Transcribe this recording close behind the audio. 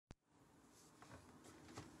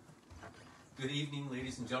Good evening,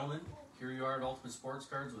 ladies and gentlemen. Here you are at Ultimate Sports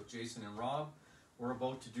Cards with Jason and Rob. We're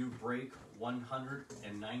about to do break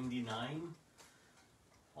 199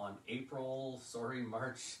 on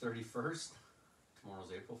March 31st.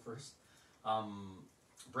 Tomorrow's April 1st.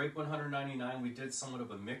 Break 199, we did somewhat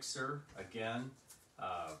of a mixer again.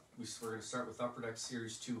 We're going to start with Upper Deck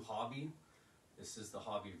Series 2 Hobby. This is the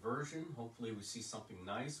hobby version. Hopefully we see something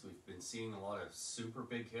nice. We've been seeing a lot of super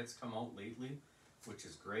big hits come out lately, which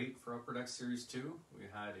is great for Upper Deck Series 2. We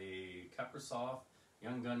had a Keprasov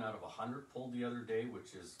Young Gun out of 100 pulled the other day,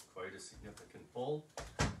 which is quite a significant pull.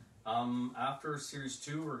 After Series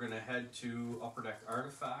 2, we're going to head to Upper Deck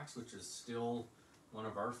Artifacts, which is still one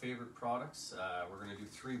of our favorite products. We're going to do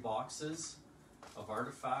 3 boxes of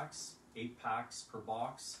Artifacts, 8 packs per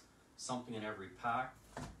box, something in every pack.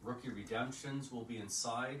 Rookie Redemptions will be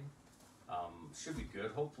inside. Should be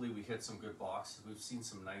good. Hopefully we hit some good boxes. We've seen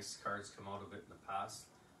some nice cards come out of it in the past.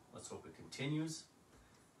 Let's hope it continues.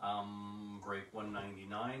 Break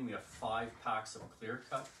 199. We have 5 packs of Clear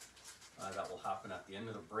Cut. That will happen at the end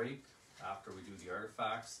of the break after we do the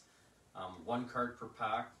Artifacts. 1 card per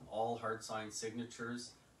pack, all hard signed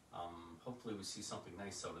signatures. Hopefully we see something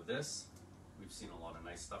nice out of this. We've seen a lot of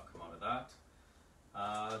nice stuff come out of that.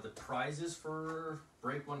 The prizes for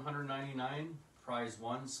break 199, prize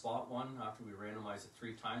 1, spot 1, after we randomize it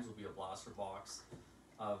 3 times, will be a blaster box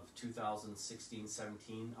of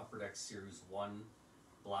 2016-17 Upper Deck Series 1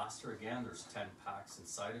 blaster. Again, there's 10 packs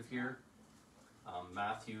inside of here.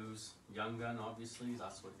 Matthews Young Gun, obviously,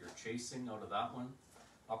 that's what you're chasing out of that one.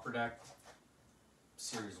 Upper Deck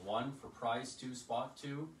Series 1 for prize 2, spot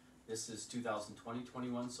 2. This is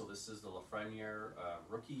 2020-21, so this is the Lafreniere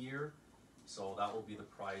rookie year. So that will be the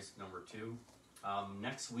prize number 2.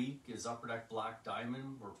 Next week is Upper Deck Black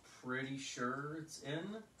Diamond. We're pretty sure it's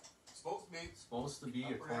in. Supposed to be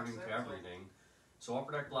according to everything. So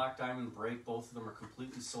Upper Deck Black Diamond break, both of them are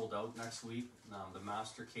completely sold out next week. The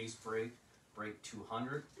Master Case break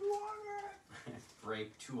 200.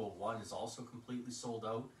 Break 201 is also completely sold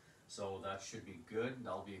out. So that should be good.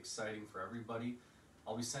 That'll be exciting for everybody.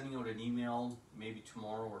 I'll be sending out an email maybe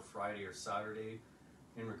tomorrow or Friday or Saturday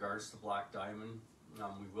in regards to Black Diamond.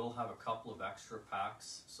 We will have a couple of extra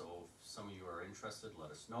packs, so if some of you are interested, let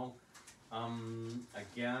us know.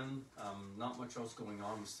 Again, not much else going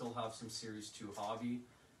on. We still have some Series 2 Hobby.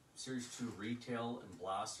 Series 2 Retail and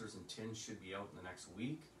Blasters and Tins should be out in the next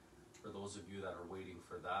week. For those of you that are waiting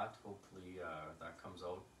for that, hopefully that comes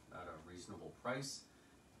out at a reasonable price.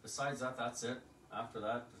 Besides that, that's it. After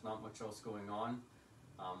that, there's not much else going on.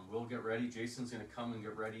 We'll get ready. Jason's going to come and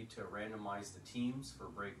get ready to randomize the teams for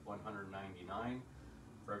break 199.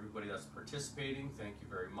 For everybody that's participating, thank you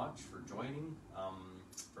very much for joining.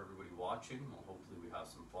 For everybody watching, well, hopefully we have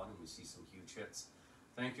some fun and we see some huge hits.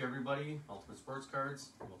 Thank you, everybody. Ultimate Sports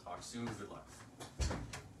Cards. We'll talk soon. Good luck.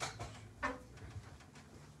 On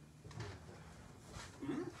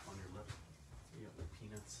your lip. You got the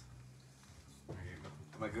peanuts. There you go.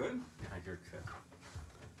 Am I good? Yeah, you're good.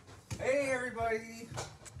 Hey everybody!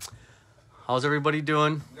 How's everybody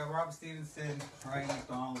doing? We got Rob Stevenson, Ryan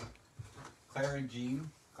McDonald, Claire and Jean.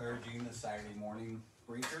 Claire and Jean, the Saturday morning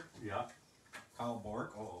breaker. Yeah. Kyle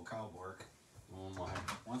Bork. Kyle Bork. Oh my.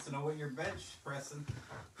 Wants to know what you're bench pressing.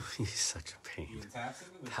 He's such a pain. You taps him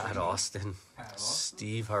with Pat Jean. Austin. Pat Austin.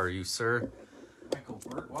 Steve, how are you, sir? Michael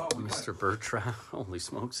Burt. Wow, we Mr. Bertrand. Holy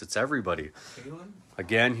smokes, it's everybody. got Kalen.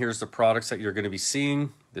 Again, here's the products that you're going to be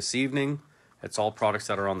seeing this evening. It's all products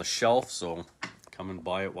that are on the shelf, so come and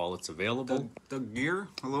buy it while it's available. Doug Gear.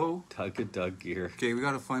 Hello. Doug Gear. Okay, we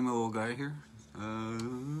gotta find my little guy here.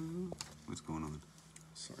 What's going on?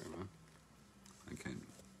 Sorry, man. I can't.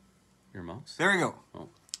 Your mouse? There we go. Oh.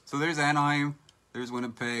 So there's Anaheim. There's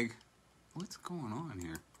Winnipeg. What's going on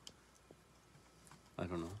here? I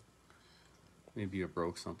don't know. Maybe you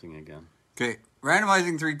broke something again. Okay,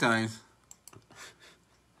 randomizing 3 times.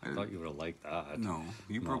 I thought you would have liked that. No,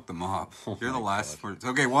 you No. broke the mop. Oh You're the my last God. person.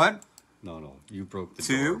 Okay, 1, No, you broke the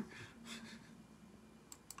 2, door.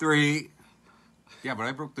 3. Yeah, but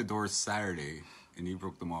I broke the doors Saturday, and you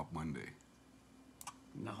broke the mop Monday.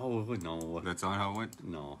 No. That's not how it went?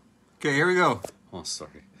 No. Okay, here we go. Oh,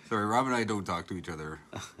 sorry. Sorry, Rob and I don't talk to each other.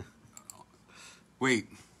 Wait.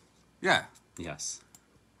 Yeah. Yes.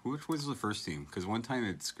 Which was the first team? Because one time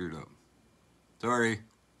it screwed up. Sorry.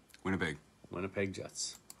 Winnipeg. Winnipeg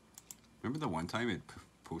Jets. Remember the one time it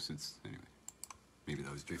posted... Anyway. Maybe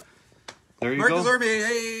that was true. There you Marcus go. Orbe,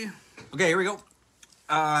 hey! Okay, here we go.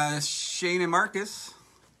 Shane and Marcus.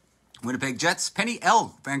 Winnipeg Jets. Penny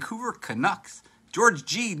L. Vancouver Canucks. George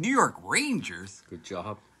G. New York Rangers. Good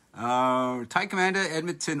job. Ty Commander,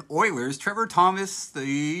 Edmonton Oilers. Trevor Thomas,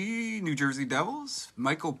 the New Jersey Devils.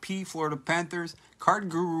 Michael P., Florida Panthers. Card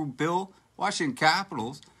Guru Bill, Washington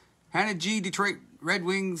Capitals. Hannah G., Detroit Red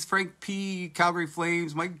Wings. Frank P., Calgary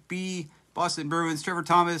Flames. Mike B., Boston Bruins. Trevor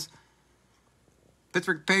Thomas,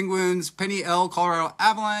 Pittsburgh Penguins. Penny L., Colorado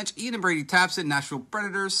Avalanche. Ian and Brady Tapson, Nashville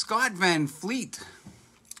Predators. Scott Van Fleet,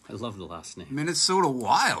 I love the last name. Minnesota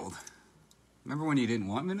Wild. Remember when you didn't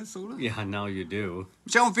want Minnesota? Yeah, now you do.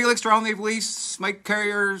 Michelle and Felix, Toronto Maple Leafs. Mike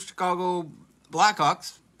Carrier, Chicago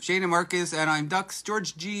Blackhawks. Shane and Marcus, Anaheim Ducks.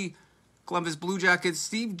 George G., Columbus Blue Jackets.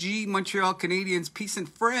 Steve G., Montreal Canadiens. Peace and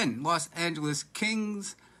Friend, Los Angeles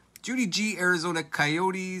Kings. Judy G., Arizona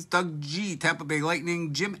Coyotes. Doug G., Tampa Bay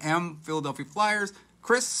Lightning. Jim M., Philadelphia Flyers.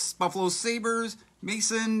 Chris, Buffalo Sabres.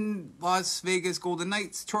 Mason, Las Vegas Golden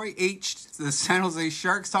Knights. Troy H., the San Jose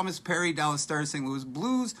Sharks. Thomas Perry, Dallas Stars, St. Louis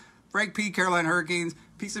Blues. Frank P., Carolina Hurricanes.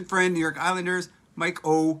 Peace and Friend, New York Islanders. Mike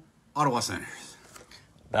O., Ottawa Senators.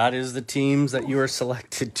 That is the teams that you are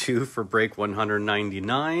selected to for break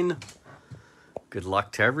 199. Good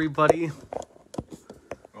luck to everybody.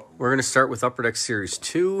 We're going to start with Upper Deck Series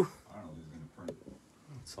 2. I don't know who's going to print.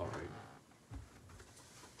 It's all right.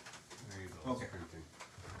 There you go. Okay. Printing.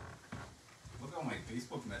 Look at all my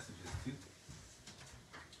Facebook messages, too.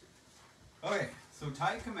 Okay, so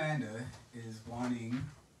Ty Commander is wanting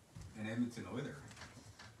an Edmonton Oiler.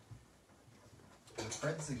 The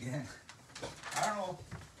Preds again. I don't know.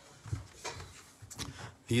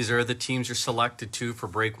 These are the teams you're selected to for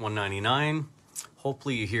break 199.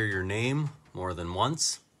 Hopefully you hear your name more than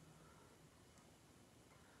once.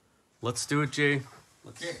 Let's do it, Jay.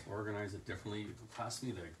 Let's Okay. organize it differently. Pass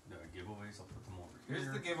me the giveaways. I'll put them over Here's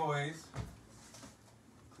here. the giveaways.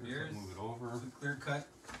 Here's Move it over. the clear cut.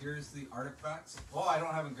 Here's the artifacts. Oh, I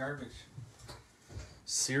don't have a garbage.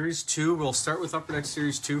 Series 2. We'll start with Upper Deck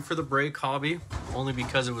Series 2 for the break hobby. Only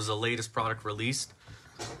because it was the latest product released.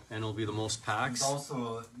 And it'll be the most There's packs.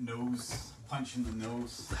 also a nose, punch in the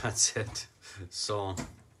nose. That's it. So,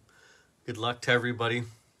 good luck to everybody.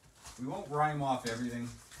 We won't rhyme off everything.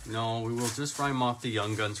 No, we will just rhyme off the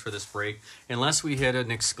Young Guns for this break. Unless we hit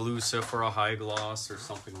an exclusive or a high gloss or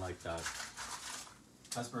something like that.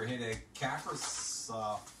 Husper hit a Capris.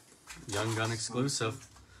 Young Gun exclusive.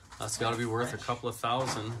 That's got to be worth a couple of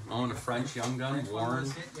thousand. Oh, and a French Young Gun. French one Warren.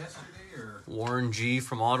 was hit yesterday, or Warren G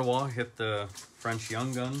from Ottawa hit the French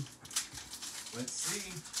Young Gun. let's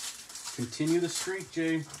see. Continue the streak,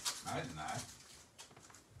 Jay. I did not.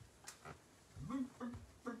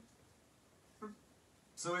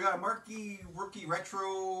 So we got a marquee rookie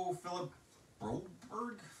retro Philip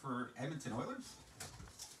Broberg for Edmonton Oilers.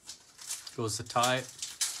 Goes to Ty.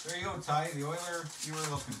 There you go, Ty, the Oiler you were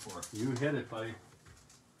looking for. You hit it, buddy.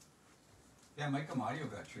 Yeah, Mike Amadio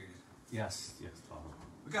got traded. Yes, Tom.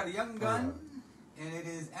 We got a young gun, and it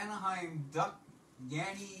is Anaheim Duck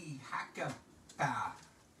Yanni Hakanpää.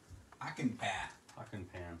 Huck and Pan.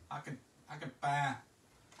 Hakanpää.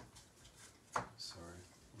 Sorry,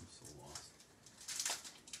 I'm so lost.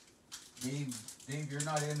 Dave, you're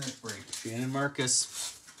not in this break. Shannon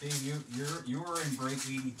Marcus. Dave, you were in break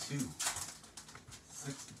 82.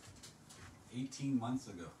 18 months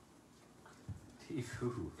ago.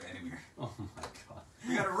 Who? Vandermeer. Oh my god.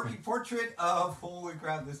 We got a rookie portrait of, holy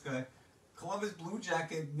crap, this guy. Columbus Blue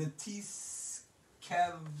Jacket, Matisse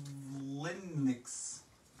Kavliniks.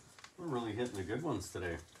 We're really hitting the good ones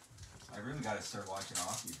today. I really got to start watching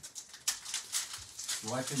hockey.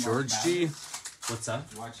 You watching George March G. Madness? What's that?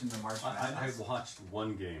 You watching the March I Madness? watched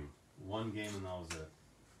one game and that was it.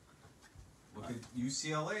 Look at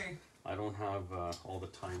UCLA. I don't have all the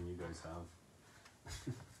time you guys have.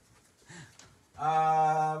 We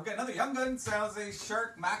got another young gun, San Jose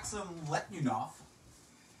Shark, Maxim Letnunov. I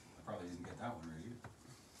probably didn't get that one right either.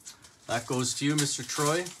 That goes to you, Mr.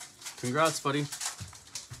 Troy. Congrats, buddy.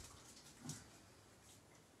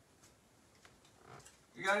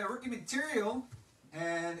 We got a rookie material,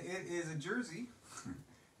 and it is a jersey,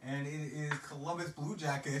 and it is Columbus Blue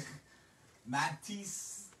Jacket,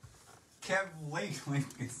 Matisse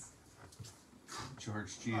Kavliniks.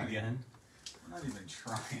 George G Not again. We're not even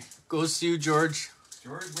trying. Goes to you, George.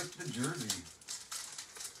 George with the jersey.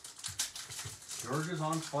 George is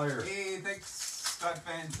on fire. Hey, thanks. Scott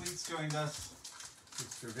Van Fleet's joined us.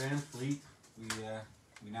 Mr. Van Fleet.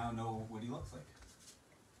 We now know what he looks like.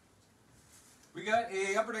 We got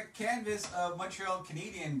a upper deck canvas of Montreal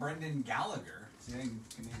Canadian Brendan Gallagher. See, I can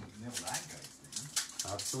nail that guy's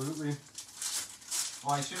name. Absolutely.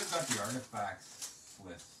 Oh, I should have got the artifacts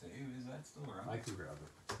list. Hey, is that still around? I can grab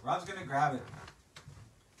it. Rob's gonna grab it.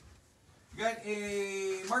 We got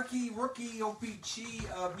a marquee rookie OPG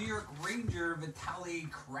of New York Ranger Vitaly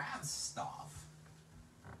Kravtsov.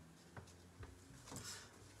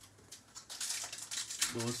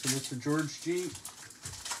 Goes to Mr. George G.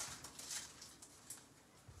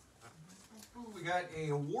 We got a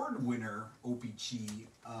award winner, OPC,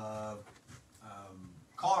 of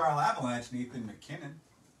Colorado Avalanche, Nathan McKinnon.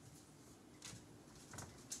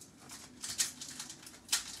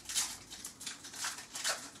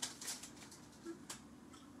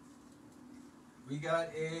 We got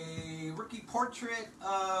a rookie portrait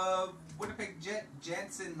of Winnipeg Jet,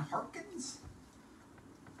 Jansen Harkins.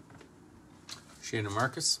 Shannon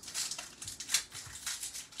Marcus.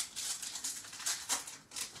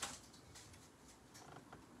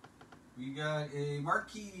 We got a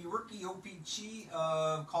marquee rookie OPC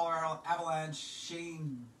of Colorado Avalanche,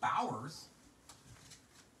 Shane Bowers.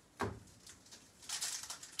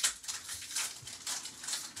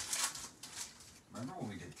 Remember when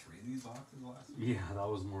we did 3 of these boxes last week? Yeah, that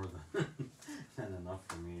was more than, than enough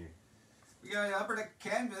for me. We got an upper deck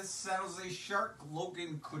canvas, San Jose Shark,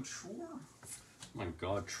 Logan Couture. My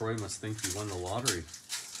God, Troy must think he won the lottery.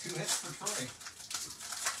 2 hits for Troy.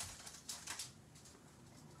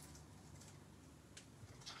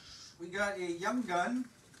 We got a Young Gun.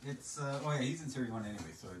 It's, oh yeah, he's in Series 1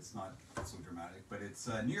 anyway, so it's not so dramatic. But it's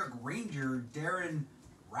New York Ranger, Darren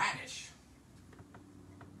Radish.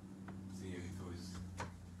 See if it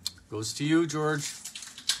Goes to you, George.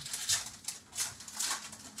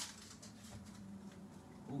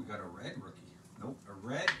 Oh, we got a red rookie. Nope, a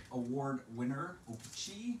red award winner,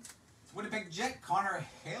 OPC. It's Winnipeg Jet, Connor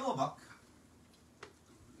Halebuck.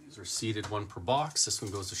 These are seated 1 per box. This one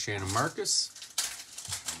goes to Shannon Marcus.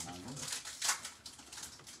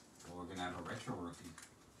 Well, we're gonna have a retro rookie.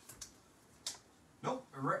 Nope,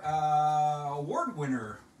 award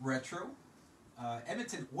winner retro.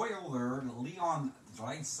 Edmonton Oiler, Leon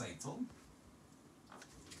Draisaitl.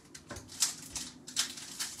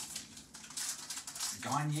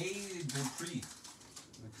 Gagne Dupree.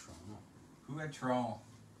 Who had Toronto?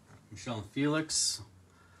 Michelle and Felix.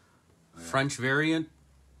 Oh, yeah. French variant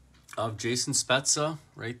of Jason Spezza.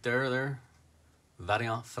 Right there.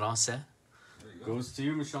 Variant français. There you go. Goes to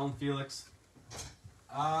you, Michelle and Felix.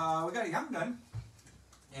 We got a Young Gun.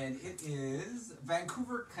 And it is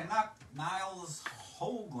Vancouver Canuck, Niles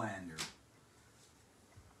Hoglander.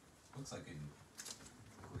 Looks like in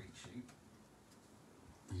great shape.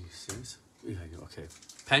 Are you serious? Yeah, okay.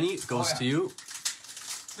 Penny goes to you.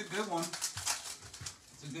 It's a good one.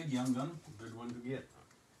 It's a good Young Gun. Good one to get.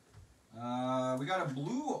 We got a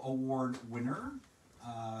Blue Award winner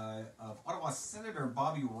of Ottawa Senator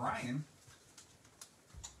Bobby Ryan.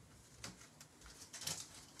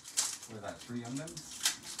 What are that, 3 Young Guns?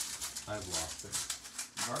 I've lost it.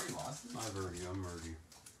 You've already lost it? I'm already.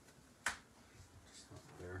 Just not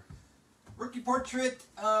there. Rookie portrait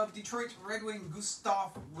of Detroit Red Wing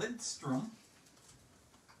Gustav Lidstrom.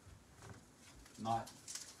 Not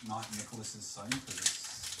Nicholas's son, because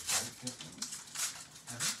it's different.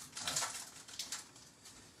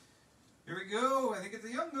 Here we go. I think it's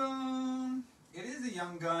a Young Gun. It is a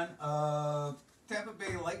Young Gun of Tampa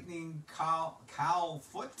Bay Lightning Cal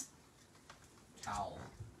Foot. Cal.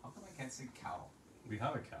 How come I can't say cow? We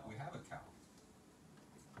have a cow. We have a cow.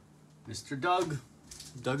 Mr. Doug.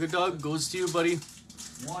 Doug goes to you, buddy.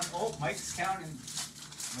 1. Oh, Mike's counting.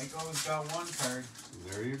 Mike always got 1 card.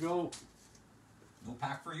 There you go. No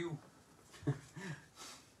pack for you.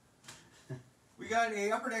 We got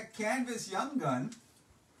a Upper Deck Canvas Young Gun,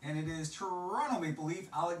 and it is Toronto Maple Leaf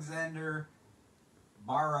Alexander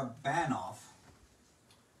Barabanov.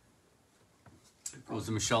 Goes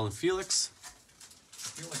to Michelle and Felix.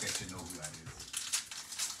 I feel like I should know who that is.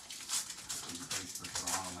 He plays for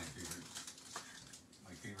Toronto, my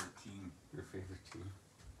favorite team. Your favorite team.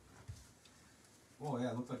 Oh yeah,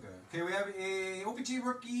 it looks like a. Okay, we have a OPG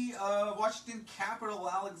rookie of Washington Capital,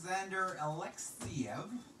 Alexander Alexiev.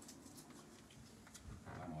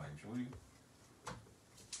 I don't know why I showed you.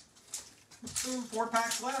 4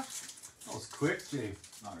 packs left. That was quick, Jay.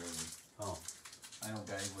 Not really. Oh. I know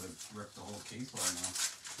guys would have ripped the whole case by now.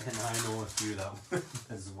 And I know a few that would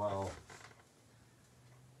as well.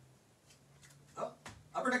 Oh,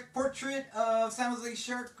 Upper Deck portrait of San Jose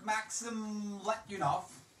Shark, Maxim Letunov.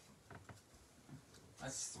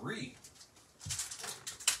 That's 3.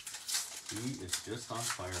 He is just on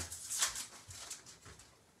fire.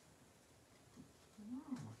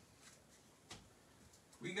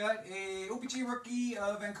 We got a OPG rookie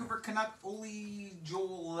of Vancouver Canuck, Oli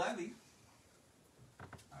Jolevi. I don't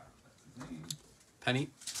know if that's his name. Penny.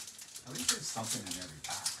 At least there's something in every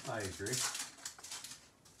pack. I agree.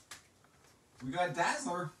 We got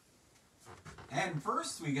Dazzler. And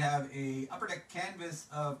first we have a Upper Deck canvas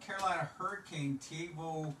of Carolina Hurricane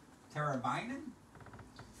Teuvo Teravainen.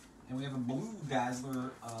 And we have a blue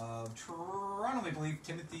Dazzler of Toronto Maple Leaf,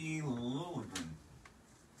 Timothy Liljegren.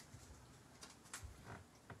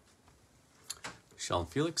 Sean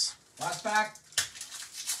Felix. Last pack.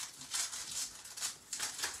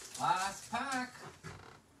 Last pack.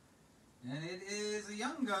 And it is a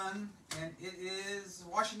young gun. And it is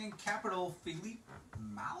Washington Capital Philippe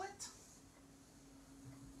Mallet.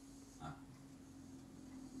 Huh.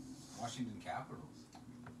 Washington Capitals.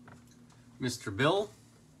 Mr. Bill,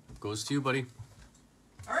 goes to you, buddy.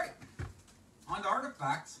 Alright. On to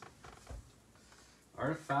artifacts.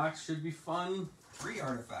 Artifacts should be fun. 3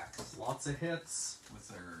 artifacts. Lots of hits. What's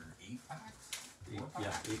there? 8 packs? 4 Yeah,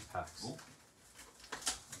 packs? 8 packs. Cool.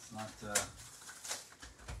 It's not,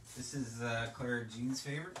 this is Claire Jean's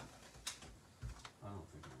favorite. I don't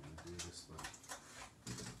think I'm going to do this, but...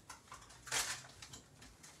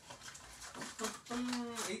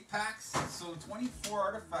 8 packs, so 24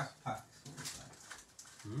 artifact packs. What is that?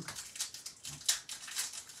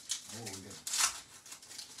 Oh, we good.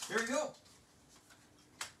 There we go.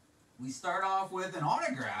 We start off with an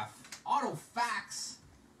autograph, auto fax,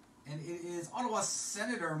 and it is Ottawa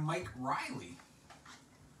Senator Mike Riley.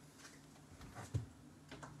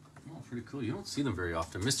 Oh, pretty cool. You don't see them very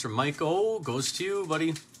often. Mr. Mike O goes to you,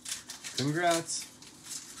 buddy. Congrats.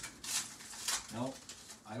 Nope,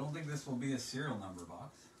 I don't think this will be a serial number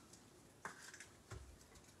box.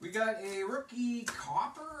 We got a rookie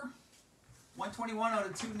copper, 121 out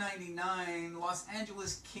of 299, Los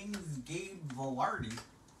Angeles Kings Gabe Velarde.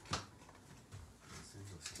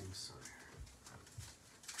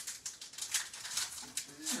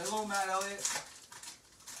 Hello, Matt Elliott.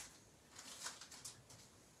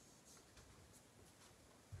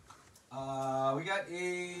 We got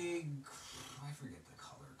a, I forget the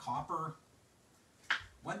color, copper,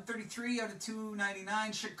 133 out of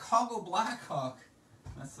 299, Chicago Blackhawk.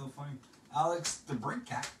 That's so funny. Alex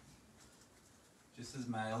DeBrincat. Just as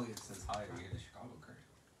Matt Elliott says hi, we get a Chicago card.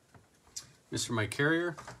 Mr. Mike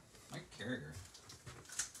Carrier. Mike Carrier.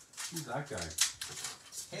 Who's that guy?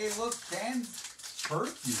 Hey, look, Dan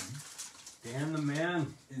Berkey Dan the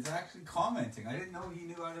man. is actually commenting. I didn't know he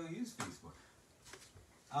knew how to use Facebook.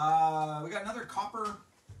 We got another copper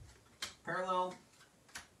parallel,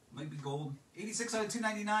 might be gold. 86 out of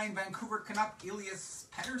 299, Vancouver Canuck, Elias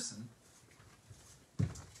Pettersson.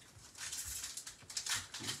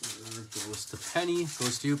 Goes to Penny.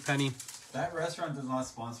 Goes to you, Penny. That restaurant does not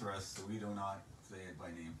sponsor us, so we do not say it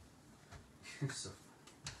by name.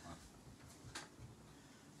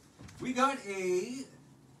 We got a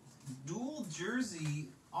dual jersey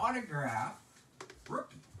autograph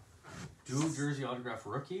rookie. Dual jersey autograph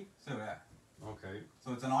rookie? So yeah. Okay.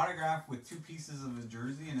 So it's an autograph with 2 pieces of a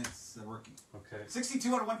jersey, and it's a rookie. Okay. 62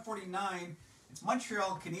 out of 149. It's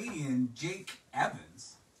Montreal Canadian Jake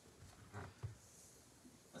Evans.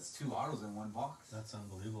 That's 2 autos in one box. That's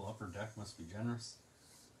unbelievable. Upper Deck must be generous.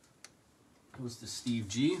 Goes to Steve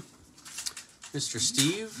G. Mr.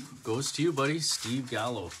 Steve, goes to you, buddy. Steve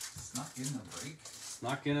Gallo. It's not getting a break.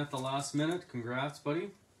 Snuck in at the last minute. Congrats, buddy.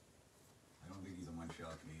 I don't think he's a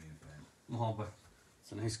Montreal Canadian fan. Oh, but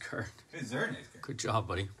it's a nice card. It's very nice card. Good job,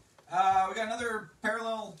 buddy. We got another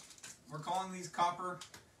parallel. We're calling these copper.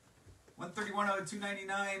 131 out of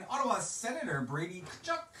 299. Ottawa Senator Brady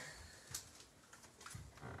Tkachuk.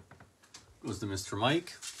 Goes to Mr.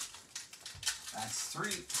 Mike. That's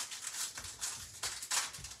 3.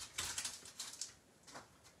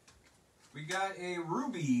 We got a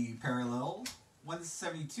Ruby parallel.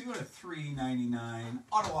 172 out of 399.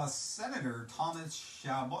 Ottawa Senator Thomas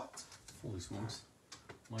Chabot. Holy smokes.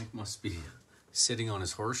 Mike must be sitting on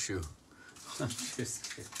his horseshoe. I'm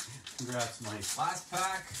just kidding. Congrats, Mike. Last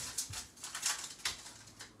pack.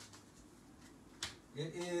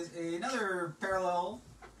 It is another parallel.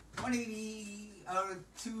 180 out of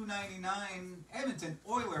 299. Edmonton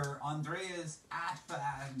Oiler Andreas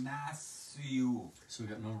Athanasiou. So we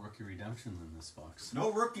got no rookie redemption in this box.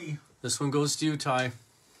 No rookie. This one goes to you, Ty.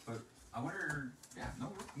 But I wonder, yeah,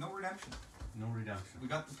 no redemption. No redemption. We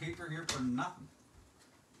got the paper here for nothing.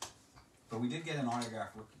 But we did get an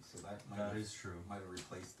autograph rookie, so that That is true. might have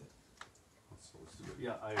replaced it. That's supposed to be.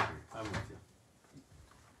 Yeah, I agree. I'm with you.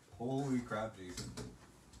 Holy crap, Jason.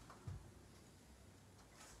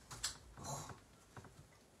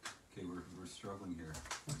 Okay, we're struggling here.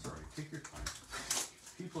 That's alright. Take your time.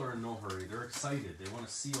 People are in no hurry. They're excited. They want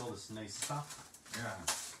to see all this nice stuff. Yeah.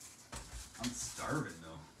 I'm starving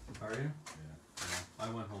though. Are you? Yeah. Yeah. I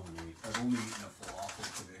went home and ate. I've only eaten a falafel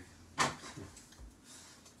today.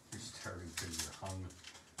 You're starving because you're hungry.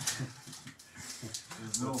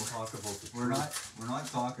 There's no Let's talk about the We're truth. not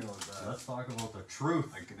talking about that. Let's talk about the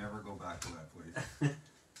truth. I can never go back to that place.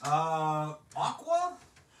 Aqua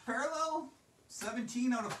parallel.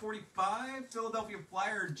 17 out of 45. Philadelphia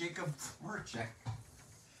Flyer, Jacob Voracek.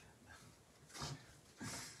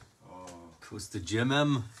 Oh. Goes to Jim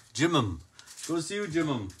M. Jim M. Goes to you, Jim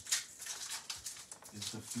M. Is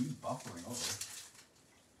the feed buffering?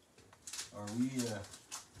 Are we,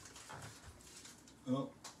 oh,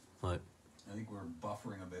 What? I think we're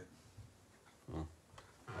buffering a bit. Oh,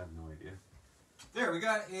 I have no idea. There, we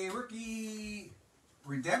got a rookie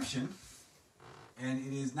redemption, and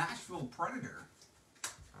it is Nashville Predator.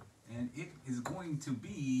 And it is going to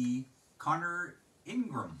be Connor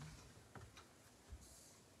Ingram.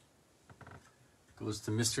 Goes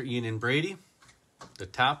to Mr. Ian and Brady. The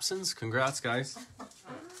Thompsons. Congrats, guys.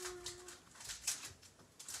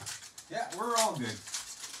 Yeah, we're all good.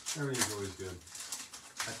 Everything's always good.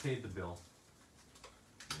 I paid the bill.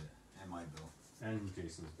 Yeah, and my bill. And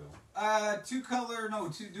Jason's bill.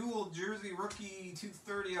 Two dual jersey rookie,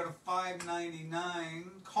 230 out of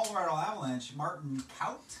 599. Colorado Avalanche, Martin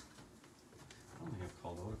Kaut. I don't think I've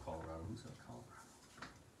called out of Colorado. Who's got Colorado?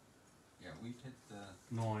 Yeah, we hit the.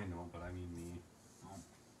 No, I know, but I mean me. Oh.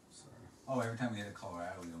 Sorry. Oh, every time we hit a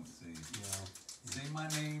Colorado, we don't see. Yeah. Say my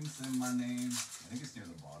name, say my name. I think it's near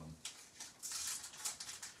the bottom.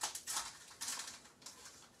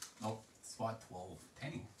 Oh, spot 12.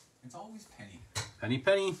 Penny. It's always Penny. Penny,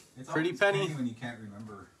 penny. It's Pretty always penny. when you can't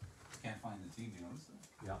remember, can't find the team. You notice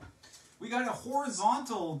that? Yeah. We got a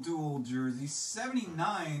horizontal dual jersey,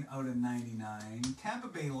 79 out of 99. Tampa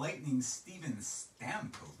Bay Lightning, Steven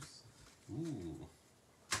Stamkos. Ooh.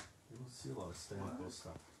 You don't see a lot of Stamkos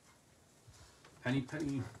stuff. Penny,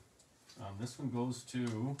 penny. This one goes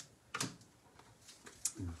to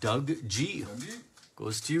Doug G.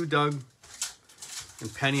 Goes to you, Doug.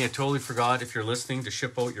 And Penny, I totally forgot, if you're listening, to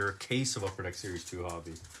ship out your case of Upper Deck Series 2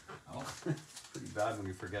 hobby. Oh, Pretty bad when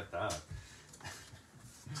you forget that.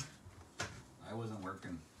 I wasn't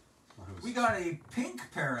working. I was- We got a pink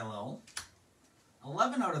parallel,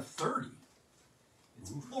 11 out of 30.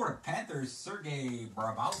 It's Florida Panthers, Sergei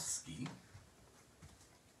Brabowski.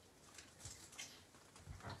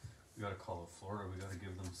 We gotta call it Florida. We gotta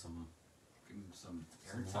give them some Give him some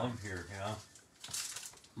love here, yeah.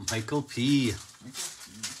 Michael P.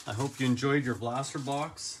 I hope you enjoyed your blaster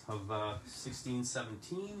box of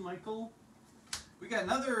 16-17, Michael. We got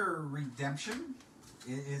another redemption.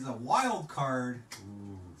 It is a wild card,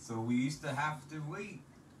 Ooh. so we used to have to wait.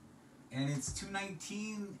 And it's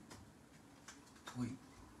 219. Wait,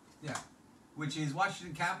 yeah, which is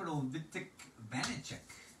Washington Capital Vitek Vanacek.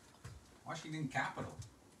 Washington Capital.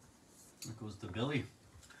 It goes to Billy.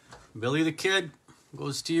 Billy the Kid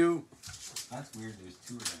goes to you. That's weird. There's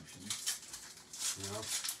two redemptions. Yeah.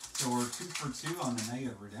 So we're 2 for 2 on the night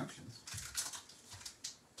of redemptions.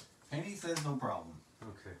 Penny says no problem.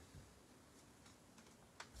 Okay.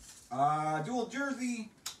 Dual jersey,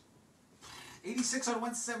 86 out of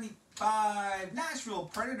 175. Nashville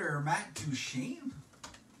Predator, Matt Duchene.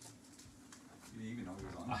 You didn't even know he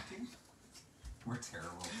was on that team? We're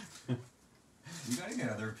terrible. You gotta get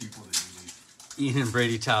other people to do these. Ian and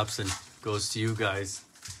Brady Thompson goes to you guys.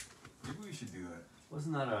 Maybe we should do that.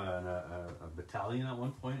 Wasn't that a battalion at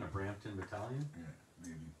one point? A Brampton battalion? Yeah,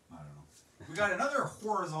 maybe. I don't know. We got another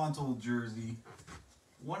horizontal jersey,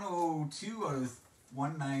 102 out of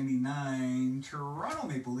 199. Toronto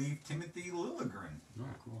Maple Leaf, Timothy Liljegren. Oh,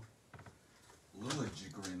 cool.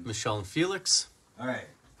 Liljegren. Michelle and Felix. All right.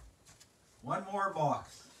 One more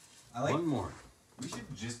box. I like. One more. We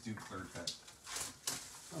should just do clear cut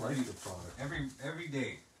I like the product. every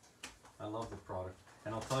day. I love the product.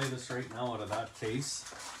 And I'll tell you this right now, out of that case,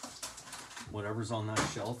 whatever's on that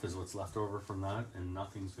shelf is what's left over from that, and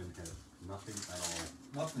nothing's been hit. Nothing at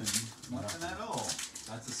all. Nothing at all.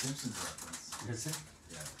 That's a Simpsons reference. Is it?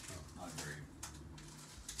 Yeah. Not very.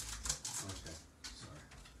 Okay. Sorry.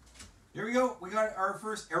 Here we go. We got our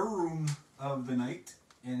first heirloom of the night,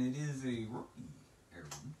 and it is a rookie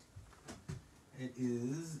heirloom. It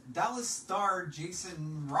is Dallas Star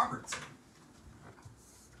Jason Robertson.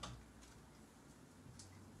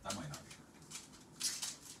 That might not be rookie.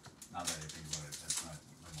 Now that I think about it, that's not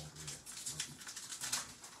remotely a rookie.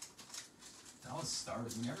 Dallas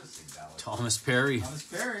Stars. We never say Dallas. Thomas Perry. Thomas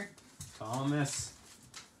Perry. Thomas.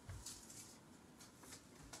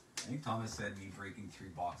 I think Thomas said me breaking 3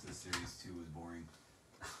 boxes Series 2 was boring.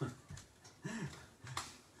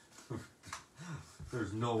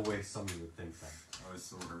 There's no way somebody would think that. I was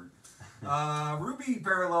so hurt. Ruby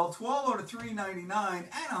Parallel, 12 out of 399.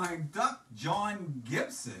 Anaheim Duck, John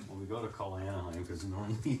Gibson. Well, we got to call Anaheim because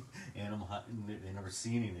normally Anaheim, they never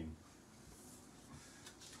see anything.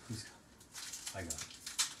 I got it.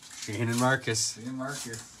 Shane and Marcus. Shane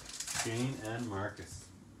Marcus. Shane and Marcus.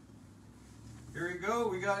 Here we go.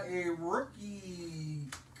 We got a rookie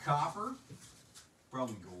copper.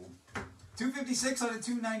 Probably gold. 256 out of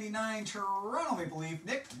 299. Toronto Maple Leaf.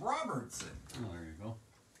 Nick Robertson. Oh, there you go.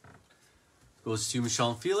 Goes to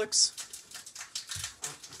Michelle and Felix.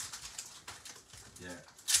 Yeah.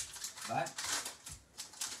 That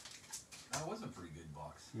was a pretty good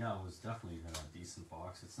box. Yeah, it was definitely a decent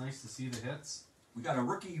box. It's nice to see the hits. We got a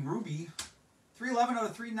rookie Ruby. 311 out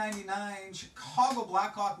of 399. Chicago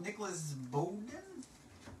Blackhawk Nicholas Bowden. I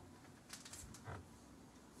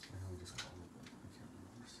just called it, but I can't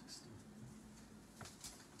remember. 60.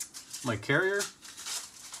 Mike Carrier.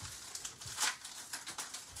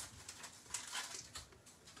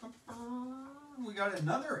 We got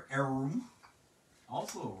another heirloom.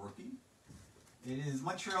 Also a rookie. It is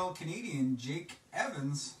Montreal Canadian Jake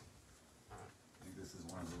Evans. I think this is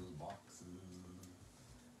one of those boxes.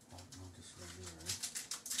 Oh, no, just regular, right?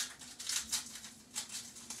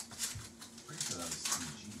 Pretty sure that was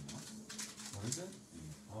Steve G. What is it?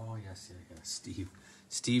 Oh, yes, yeah.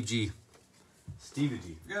 Steve G. Stevie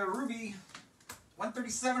G. We got a Ruby.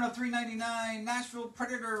 137 of 399. Nashville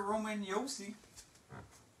Predator Roman Yossi.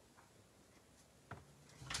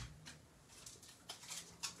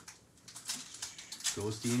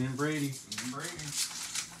 Goes to Ian Brady. Ian Brady.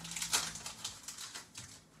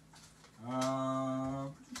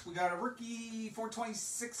 We got a rookie,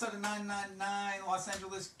 426 out of 999, Los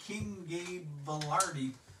Angeles King Gabe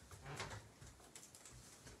Velarde.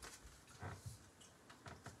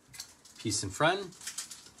 Peace and Friend.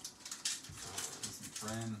 Decent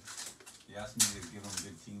friend. He asked me to give him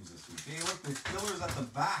good teams this week. Hey, look, there's fillers at the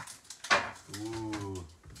back. Ooh.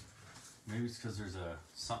 Maybe it's because there's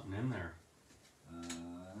something in there.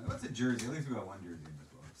 What's a jersey? At least we got one jersey in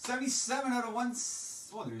this one. 77 out of 1.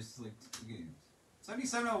 Well, there's like 2 games.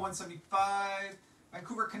 77 out of 175.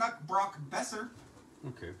 Vancouver Canuck Brock Besser.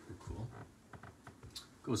 Okay, pretty cool.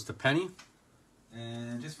 Goes to Penny.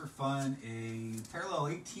 And just for fun, a parallel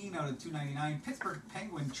 18 out of 299. Pittsburgh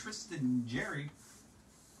Penguin Tristan Jerry.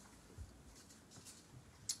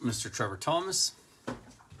 Mr. Trevor Thomas.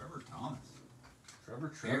 Trevor Thomas.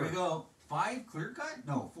 Trevor. There we go. 5 clear cut?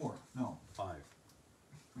 No, 4. No. 5.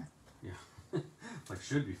 Yeah. Like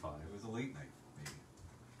should be 5. It was a late night, maybe.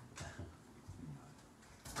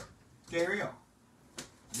 Okay, here we go.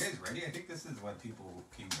 You guys ready? I think this is what people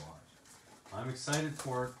came to watch. I'm excited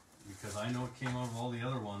for it because I know it came out of all the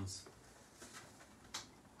other ones.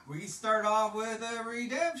 We start off with a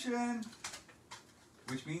redemption,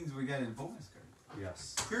 which means we get a bonus card.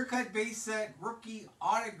 Yes. Clear cut base set rookie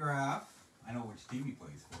autograph. I know which team he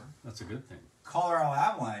plays for. That's a good thing. Colorado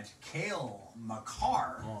Avalanche, Cale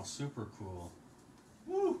Makar. Oh, super cool.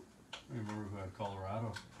 Woo! I remember who had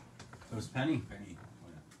Colorado. It was Penny. Penny. Oh,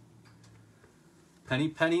 yeah.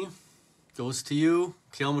 Penny goes to you.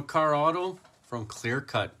 Cale Makar Auto from Clear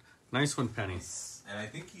Cut. Nice one, Penny. And I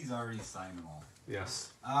think he's already signed them all.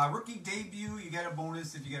 Yes. Rookie debut, you get a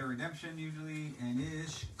bonus if you get a redemption usually, and it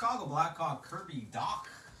is Chicago Blackhawk Kirby Doc.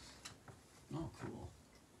 Oh, cool.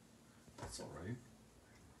 That's all right.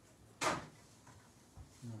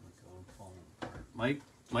 Oh my God, I'm falling apart.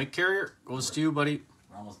 Mike Carrier goes to you, buddy.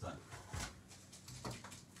 We're almost done. And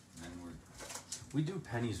then We do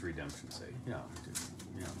Penny's redemptions, eh? Yeah, we do.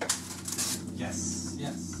 Yeah. yes.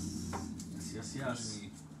 Yes.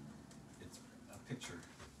 Usually it's a picture.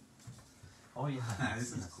 Oh yeah.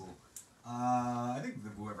 This is cool. I think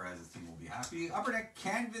whoever has this team will be happy. Upper Deck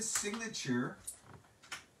Canvas Signature.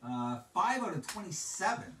 5 out of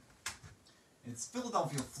 27. It's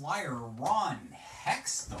Philadelphia Flyer Ron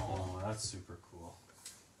Hextall. Oh, that's super cool.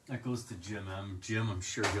 That goes to Jim M. Jim, I'm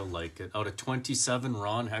sure he'll like it. Out of 27,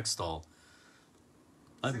 Ron Hextall.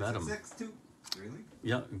 I met him. 6'2". Really?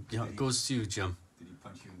 Yeah, it goes to you, Jim. Did he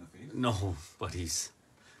punch you in the face? No, but he's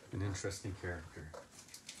an interesting character.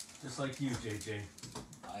 Just like you, JJ.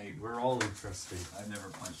 We're all interesting. I've never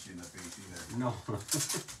punched you in the face either. No.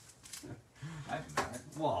 I do that.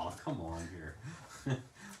 Well, come on here.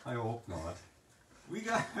 I hope not. We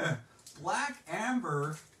got Black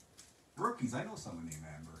Amber rookies. I know someone named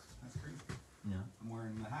Amber. That's crazy. Yeah. I'm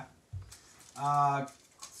wearing the hat.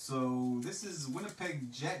 So this is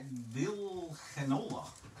Winnipeg Jet Bill Hanola.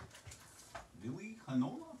 Billy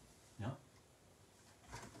Hanola? Yeah.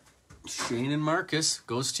 Shane and Marcus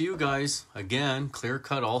goes to you guys. Again, Clear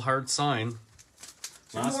Cut, all hard sign.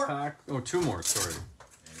 Last more. pack. Oh, 2 more, sorry.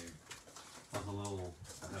 Hey, That was a little...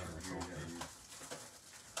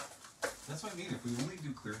 that's what I mean. If we only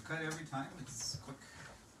do clear cut every time, it's quick.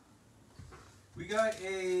 We got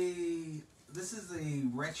a... This is a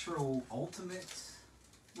retro ultimate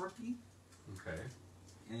rookie. Okay.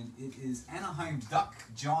 And it is Anaheim Duck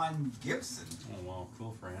John Gibson. Oh, wow.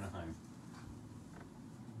 Cool for Anaheim.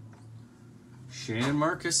 Shane and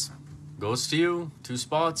Marcus, goes to you. 2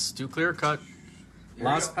 spots, 2 clear cut. Here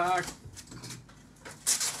Last we go. pack.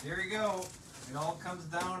 Here we go. It all comes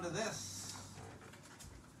down to this.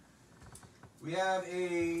 We have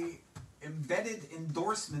a embedded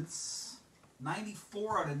endorsements,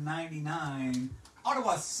 94 out of 99.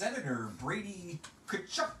 Ottawa Senator Brady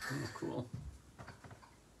Tkachuk. Oh, cool.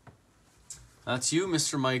 That's you,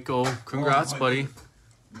 Mr. Michael. Congrats, Oh, buddy.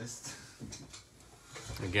 Missed.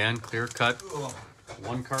 Again, clear cut. Ugh.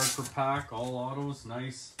 1 card per pack. All autos.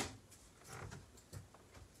 Nice.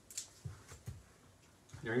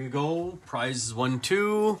 There you go. Prizes 1,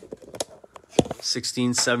 2.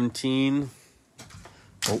 16, 17.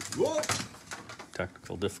 Oh, Whoa.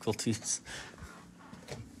 technical difficulties.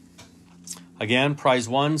 Again, prize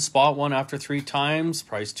 1, spot 1 after 3 times.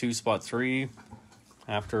 Prize 2, spot 3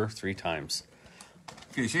 after 3 times.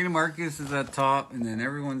 Okay, Shane and Marcus is at top, and then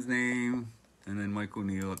everyone's name, and then Mike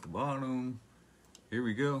O'Neill at the bottom. Here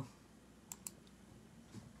we go.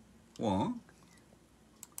 1,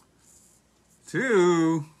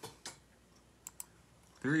 2,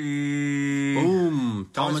 3. Boom.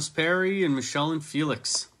 Thomas Perry and Michelle and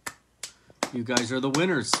Felix. You guys are the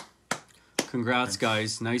winners. Congrats,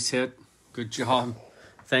 guys. Nice hit. Good job.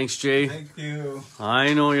 Thanks, Jay. Thank you.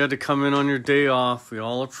 I know you had to come in on your day off. We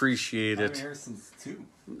all appreciate I've been it. here since 2.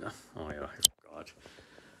 Oh, yeah. I forgot.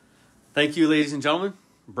 Thank you, ladies and gentlemen.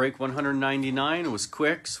 Break 199. It was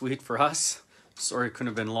quick, sweet for us. Sorry it couldn't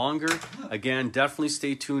have been longer. Again, definitely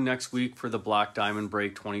stay tuned next week for the Black Diamond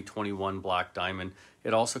Break 2021 Black Diamond.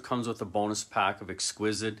 It also comes with a bonus pack of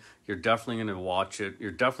Exquisite. You're definitely going to watch it. You're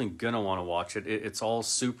definitely going to want to watch it. It's all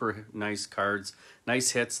super nice cards. Nice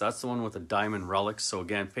hits. That's the one with the diamond relics. So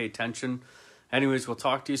again, pay attention. Anyways, we'll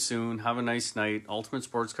talk to you soon. Have a nice night. Ultimate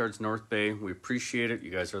Sports Cards North Bay. We appreciate it. You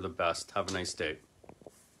guys are the best. Have a nice day.